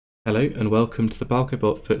Hello and welcome to the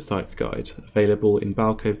Balkobot Footsites guide, available in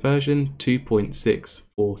Balko version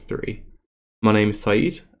 2.643. My name is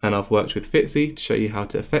Syed and I've worked with Fitzy to show you how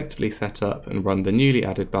to effectively set up and run the newly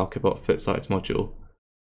added Balkobot Footsites module.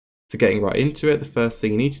 So getting right into it, the first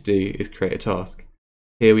thing you need to do is create a task.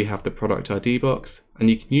 Here we have the product ID box,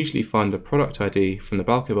 and you can usually find the product ID from the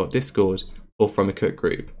Balkobot Discord or from a cook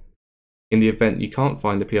group. In the event you can't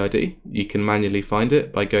find the PID, you can manually find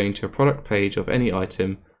it by going to a product page of any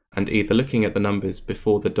item and either looking at the numbers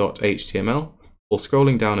before the .html or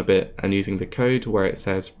scrolling down a bit and using the code where it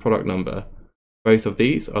says product number. Both of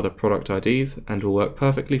these are the product IDs and will work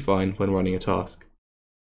perfectly fine when running a task.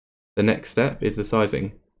 The next step is the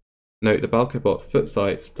sizing. Note the Balkobot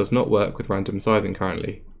Footsites does not work with random sizing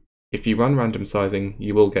currently. If you run random sizing,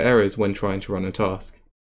 you will get errors when trying to run a task.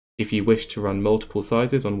 If you wish to run multiple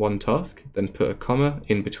sizes on one task, then put a comma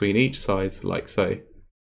in between each size like so.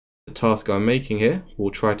 The task I'm making here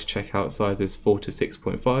will try to check out sizes 4 to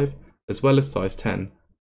 6.5 as well as size 10.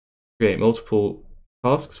 Create multiple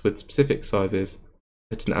tasks with specific sizes,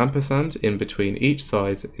 put an ampersand in between each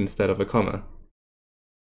size instead of a comma.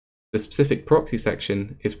 The specific proxy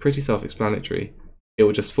section is pretty self-explanatory. It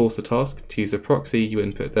will just force the task to use a proxy you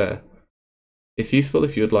input there. It's useful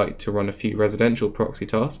if you would like to run a few residential proxy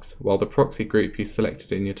tasks, while the proxy group you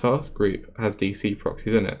selected in your task group has DC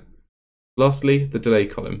proxies in it. Lastly, the delay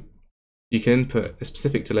column. You can input a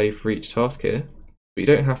specific delay for each task here, but you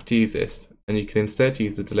don't have to use this, and you can instead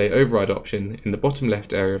use the delay override option in the bottom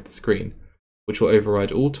left area of the screen, which will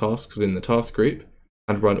override all tasks within the task group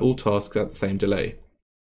and run all tasks at the same delay.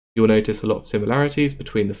 You'll notice a lot of similarities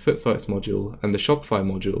between the Footsites module and the Shopify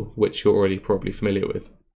module, which you're already probably familiar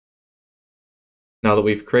with. Now that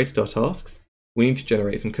we've created our tasks, we need to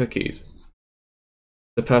generate some cookies.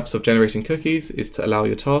 The purpose of generating cookies is to allow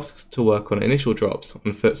your tasks to work on initial drops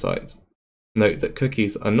on Footsites. Note that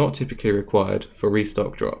cookies are not typically required for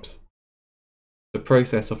restock drops. The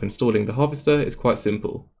process of installing the harvester is quite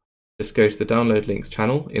simple. Just go to the download links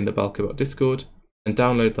channel in the Balkobot Discord and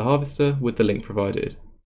download the harvester with the link provided.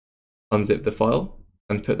 Unzip the file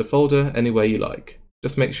and put the folder anywhere you like.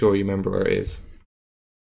 Just make sure you remember where it is.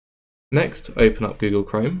 Next, open up Google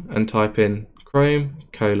Chrome and type in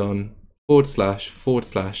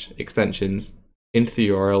chrome://extensions into the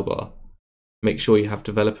URL bar. Make sure you have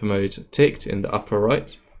developer mode ticked in the upper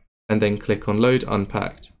right, and then click on Load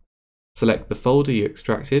Unpacked. Select the folder you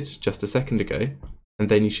extracted just a second ago, and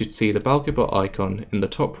then you should see the Balkobot icon in the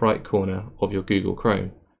top right corner of your Google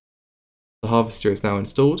Chrome. The harvester is now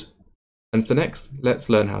installed, and so next, let's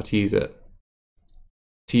learn how to use it.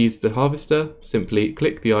 To use the harvester, simply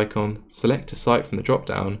click the icon, select a site from the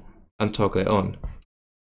drop-down, and toggle it on.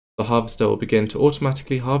 The harvester will begin to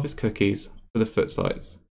automatically harvest cookies for the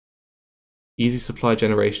Footsites. Easy supply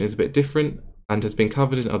generation is a bit different and has been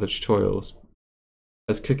covered in other tutorials.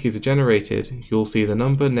 As cookies are generated, you'll see the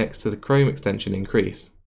number next to the Chrome extension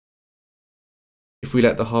increase. If we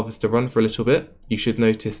let the harvester run for a little bit, you should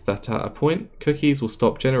notice that at a point, cookies will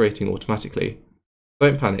stop generating automatically.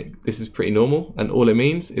 Don't panic, this is pretty normal, and all it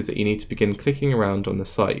means is that you need to begin clicking around on the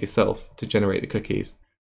site yourself to generate the cookies.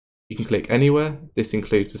 You can click anywhere, this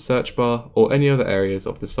includes the search bar or any other areas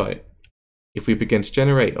of the site. If we begin to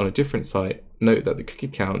generate on a different site, note that the cookie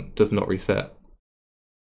count does not reset.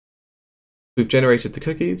 We've generated the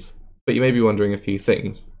cookies, but you may be wondering a few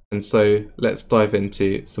things, and so let's dive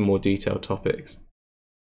into some more detailed topics.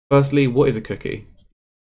 Firstly, what is a cookie?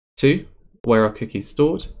 2. Where are cookies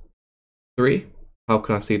stored? 3. How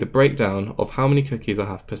can I see the breakdown of how many cookies I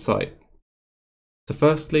have per site? So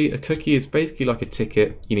firstly, a cookie is basically like a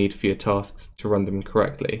ticket you need for your tasks to run them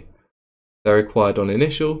correctly. They're required on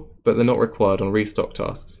initial, but they're not required on restock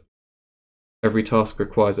tasks. Every task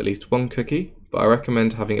requires at least one cookie, but I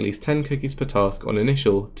recommend having at least 10 cookies per task on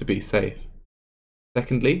initial to be safe.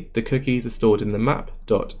 Secondly, the cookies are stored in the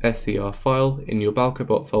map.ser file in your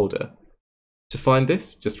Balkobot folder. To find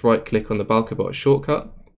this, just right-click on the Balkobot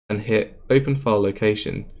shortcut and hit Open File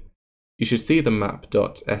Location. You should see the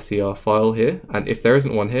map.ser file here, and if there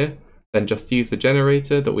isn't one here, then just use the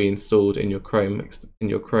generator that we installed in your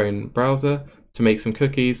Chrome browser to make some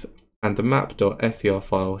cookies, and the map.ser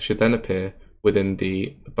file should then appear within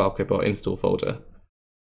the Balkobot install folder.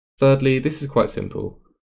 Thirdly, this is quite simple.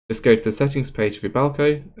 Just go to the settings page of your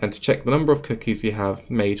Balko, and to check the number of cookies you have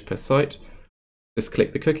made per site, just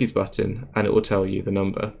click the cookies button and it will tell you the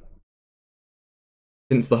number.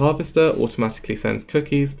 Since the harvester automatically sends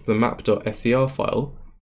cookies to the map.ser file,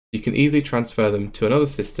 you can easily transfer them to another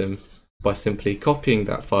system by simply copying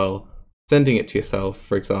that file, sending it to yourself,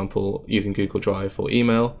 for example, using Google Drive or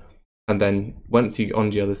email, and then once you're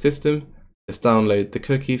on the other system, just download the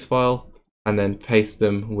cookies file and then paste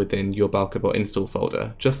them within your Balkobot install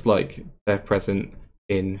folder, just like they're present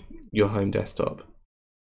in your home desktop.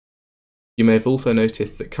 You may have also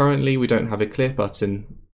noticed that currently we don't have a clear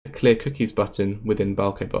cookies button within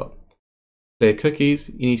Balkobot. Clear cookies,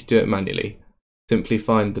 you need to do it manually. Simply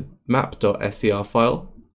find the map.ser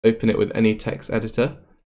file, open it with any text editor,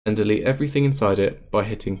 and delete everything inside it by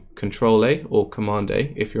hitting Ctrl-A or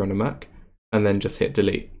Command-A if you're on a Mac, and then just hit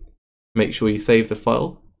delete. Make sure you save the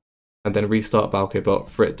file, and then restart Balkobot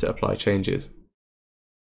for it to apply changes.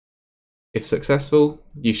 If successful,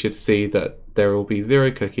 you should see that there will be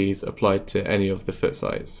 0 cookies applied to any of the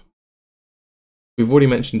Footsites. We've already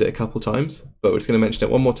mentioned it a couple times, but we're just going to mention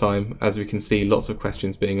it one more time as we can see lots of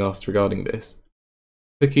questions being asked regarding this.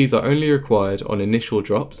 Cookies are only required on initial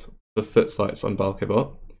drops for Footsites on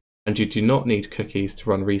Balkobot, and you do not need cookies to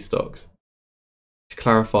run restocks. To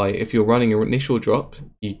clarify, if you're running an initial drop,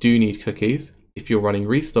 you do need cookies. If you're running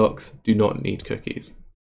restocks, do not need cookies.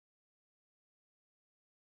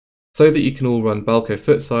 So that you can all run Balko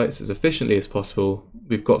Footsites as efficiently as possible,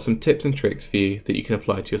 we've got some tips and tricks for you that you can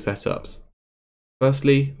apply to your setups.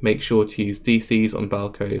 Firstly, make sure to use DCs on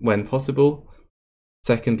Balko when possible.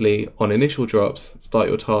 Secondly, on initial drops, start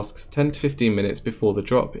your tasks 10 to 15 minutes before the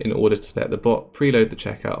drop in order to let the bot preload the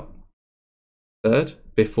checkout. Third,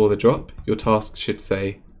 before the drop, your tasks should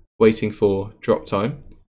say waiting for drop time,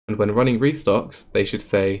 and when running restocks, they should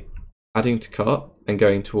say adding to cart and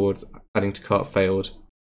going towards adding to cart failed.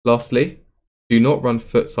 Lastly, do not run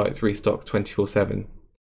Footsites restocks 24/7.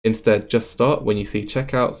 Instead, just start when you see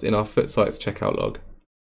checkouts in our Footsites checkout log.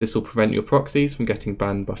 This will prevent your proxies from getting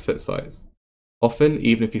banned by Footsites. Often,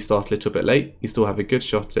 even if you start a little bit late, you still have a good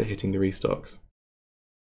shot at hitting the restocks.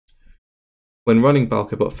 When running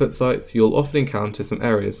Balkobot Footsites, you'll often encounter some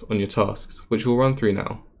errors on your tasks, which we'll run through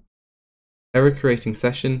now. Error creating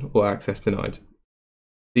session or access denied.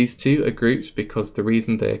 These two are grouped because the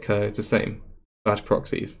reason they occur is the same: bad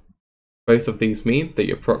proxies. Both of these mean that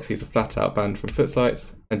your proxies are flat out banned from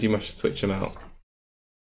Footsites and you must switch them out.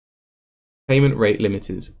 Payment rate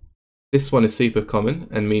limited. This one is super common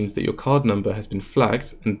and means that your card number has been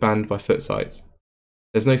flagged and banned by Footsites.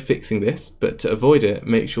 There's no fixing this, but to avoid it,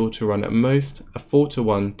 make sure to run at most a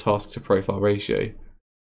 4:1 task to profile ratio.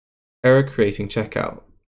 Error creating checkout.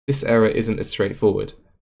 This error isn't as straightforward.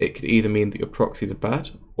 It could either mean that your proxies are bad,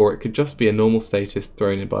 or it could just be a normal status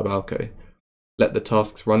thrown in by Balko. Let the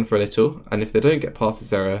tasks run for a little, and if they don't get past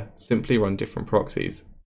this error, simply run different proxies.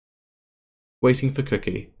 Waiting for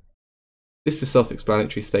cookie. This is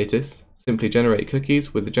self-explanatory status. Simply generate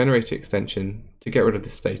cookies with the generator extension to get rid of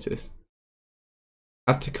this status.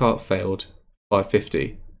 Add to cart failed,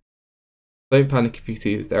 550. Don't panic if you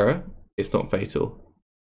see this error, it's not fatal.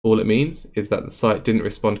 All it means is that the site didn't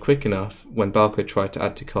respond quick enough when Balko tried to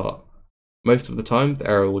add to cart. Most of the time, the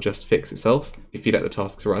error will just fix itself if you let the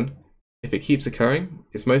tasks run. If it keeps occurring,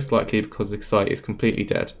 it's most likely because the site is completely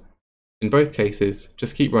dead. In both cases,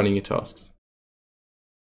 just keep running your tasks.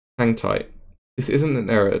 Hang tight. This isn't an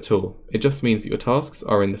error at all, it just means that your tasks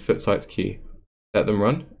are in the Footsites queue. Let them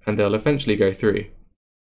run, and they'll eventually go through.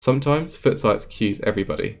 Sometimes Footsites queues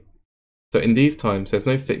everybody. So in these times, there's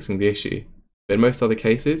no fixing the issue, but in most other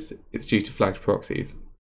cases, it's due to flagged proxies.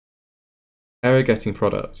 Error getting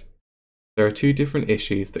product. There are two different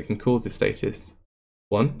issues that can cause this status.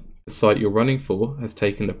 One, the site you're running for has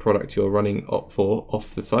taken the product you're running for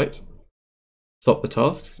off the site. Stop the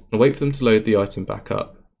tasks and wait for them to load the item back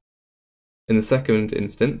up. In the second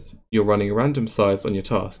instance, you're running a random size on your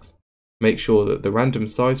tasks. Make sure that the random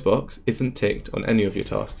size box isn't ticked on any of your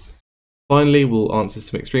tasks. Finally, we'll answer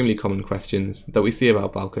some extremely common questions that we see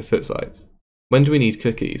about Balko Footsites. When do we need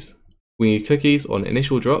cookies? We need cookies on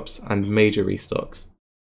initial drops and major restocks.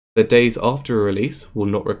 The days after a release will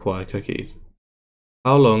not require cookies.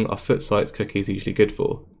 How long are Footsites cookies usually good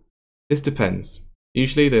for? This depends.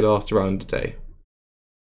 Usually they last around a day.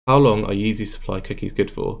 How long are Yeezy Supply cookies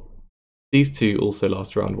good for? These two also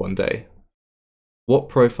last around 1 day. What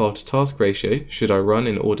profile to task ratio should I run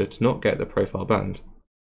in order to not get the profile banned?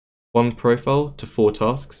 1 profile to 4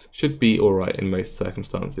 tasks should be alright in most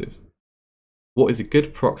circumstances. What is a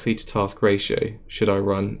good proxy to task ratio should I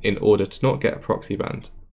run in order to not get a proxy banned?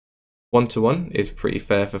 1:1 is pretty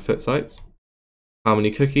fair for Footsites. How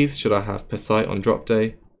many cookies should I have per site on drop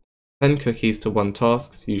day? 10 cookies to 1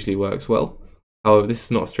 tasks usually works well, however this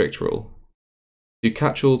is not a strict rule. Do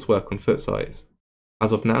catch-alls work on Footsites?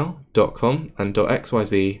 As of now, .com and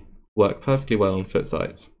 .xyz work perfectly well on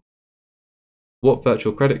Footsites. What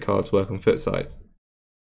virtual credit cards work on Footsites?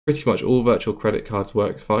 Pretty much all virtual credit cards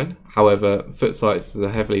work fine, however Footsites is a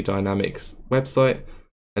heavily dynamic website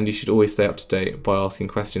and you should always stay up to date by asking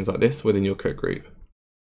questions like this within your cook group.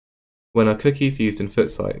 When are cookies used in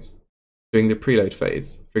Footsites? During the preload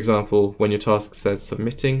phase, for example, when your task says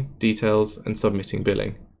submitting, details, and submitting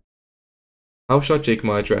billing. How should I jig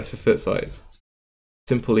my address for Footsites?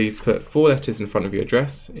 Simply put 4 letters in front of your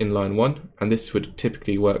address in line 1, and this would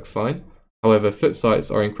typically work fine. However,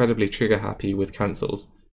 Footsites are incredibly trigger happy with cancels,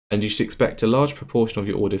 and you should expect a large proportion of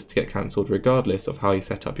your orders to get cancelled regardless of how you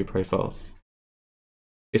set up your profiles.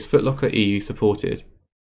 Is Footlocker EU supported?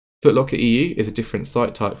 Footlocker EU is a different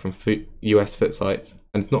site type from US Footsites,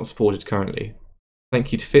 and is not supported currently.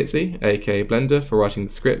 Thank you to Fitzy, aka Blender, for writing the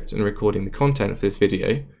script and recording the content for this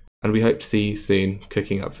video, and we hope to see you soon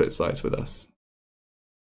cooking up Footsites with us.